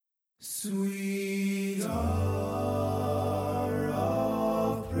Sweet hour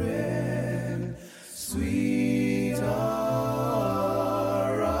of prayer, sweet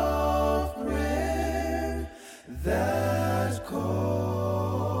hour of prayer that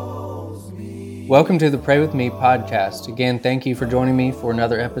calls me. Welcome to the Pray With Me podcast. Again, thank you for joining me for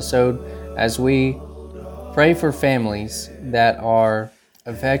another episode as we pray for families that are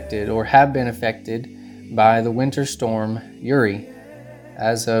affected or have been affected by the winter storm Uri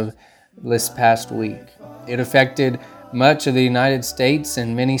as of this past week. It affected much of the United States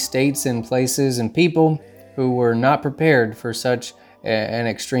and many states and places and people who were not prepared for such an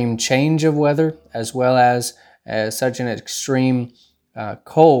extreme change of weather, as well as such an extreme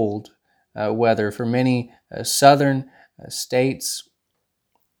cold weather for many southern states.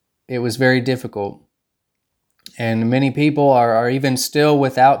 It was very difficult. And many people are even still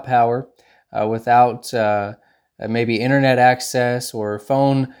without power, without maybe internet access or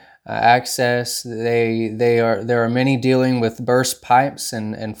phone access. There are many dealing with burst pipes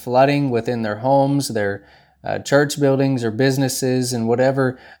and flooding within their homes, their church buildings or businesses, and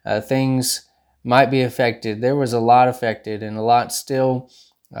whatever things might be affected. There was a lot affected and a lot still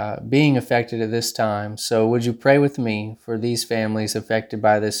being affected at this time. So would you pray with me for these families affected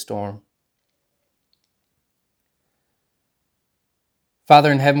by this storm?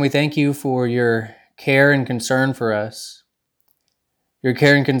 Father in heaven, we thank you for your care and concern for us, your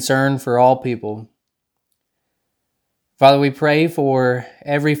care and concern for all people. Father, we pray for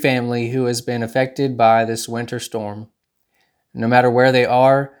every family who has been affected by this winter storm, no matter where they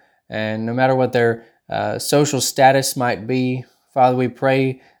are and no matter what their social status might be. Father, we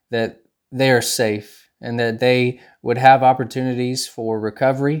pray that they are safe and that they would have opportunities for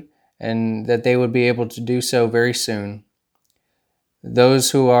recovery and that they would be able to do so very soon. Those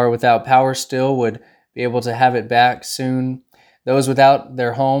who are without power still would be able to have it back soon. Those without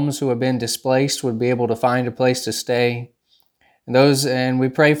their homes who have been displaced would be able to find a place to stay. And we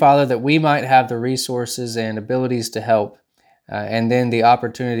pray, Father, that we might have the resources and abilities to help, and then the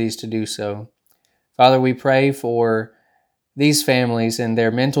opportunities to do so. Father, we pray for these families and their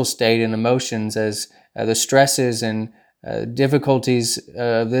mental state and emotions as the stresses and difficulties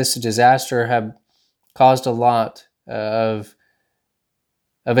of this disaster have caused a lot of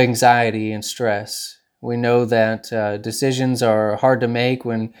anxiety and stress. We know that decisions are hard to make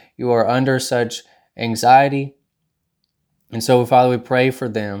when you are under such anxiety. And so, Father, we pray for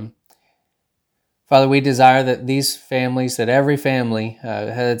them. Father, we desire that these families, that every family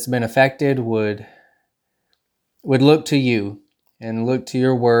that's been affected would look to you and look to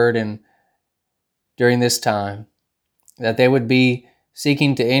your word and during this time, that they would be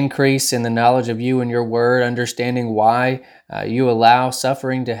seeking to increase in the knowledge of you and your word, understanding why you allow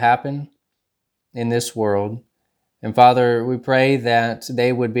suffering to happen in this world. And Father, we pray that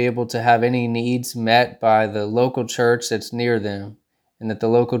they would be able to have any needs met by the local church that's near them, and that the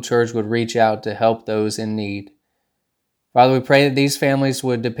local church would reach out to help those in need. Father, we pray that these families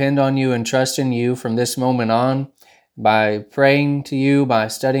would depend on you and trust in you from this moment on by praying to you, by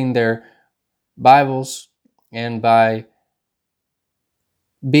studying their Bibles, and by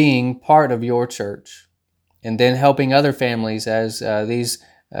being part of your church, and then helping other families as these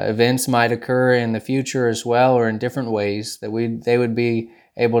events might occur in the future as well, or in different ways, that they would be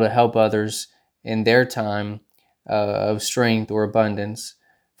able to help others in their time of strength or abundance.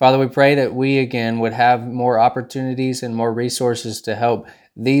 Father, we pray that we again would have more opportunities and more resources to help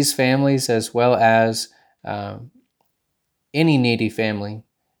these families as well as any needy family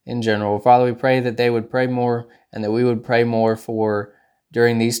in general. Father, we pray that they would pray more and that we would pray more for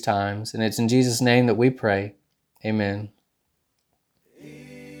during these times. And it's in Jesus' name that we pray. Amen.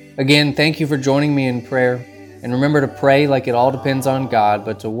 Again, thank you for joining me in prayer. And remember to pray like it all depends on God,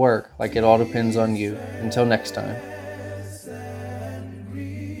 but to work like it all depends on you. Until next time.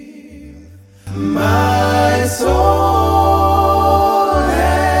 My soul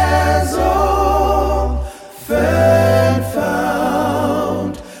has often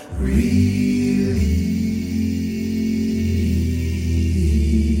found relief,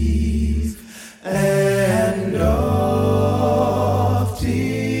 and oft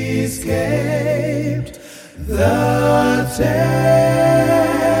escaped the